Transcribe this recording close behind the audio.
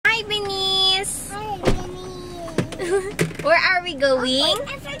Where are we going?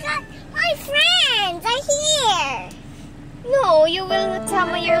 I forgot my friends are here. No, you will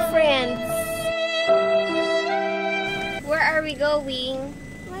tell me your friends. Where are we going?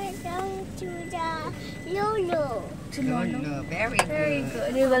 We're going to the Lolo. To Lolo. Very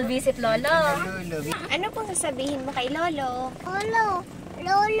good. We will visit Lolo. Lolo. Ano pong sasabihin mo kay Lolo? Lolo.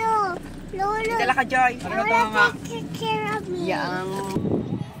 Lolo. Lolo. Dala ka, Joy. Ano to, mama? Take care of me. Yang.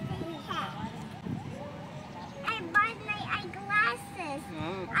 I bought my eyeglasses.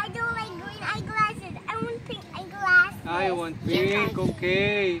 I don't like green eyeglasses. I want pink eyeglasses. I want pink,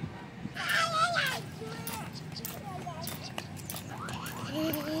 okay.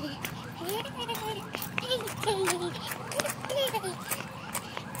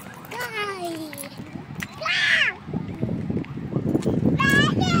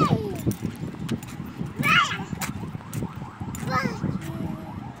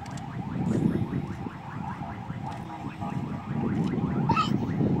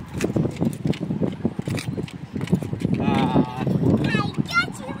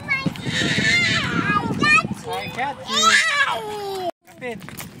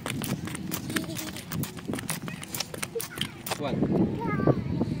 What?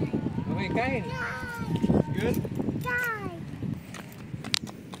 Okay, kain. Good?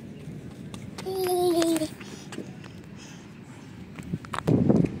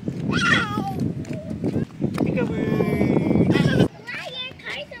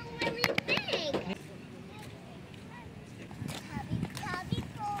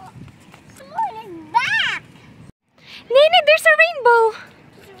 Nene, there's a rainbow.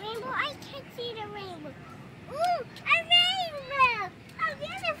 There's a rainbow. I can't see the rainbow. Ooh, a rainbow! A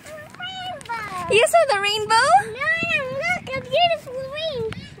beautiful rainbow! You saw the rainbow? No, look, a beautiful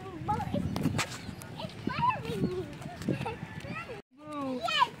rainbow. It's following me.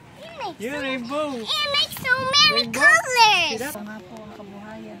 Yes, it makes Yeah, rainbow. It makes so many Rainbow? colors. Sila?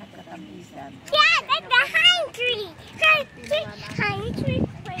 Yeah, that's the pine tree. Pine tree.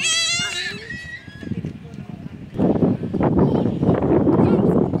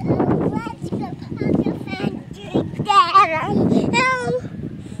 Let's go on the pine tree there.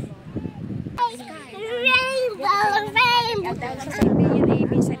 Rainbow, rainbow.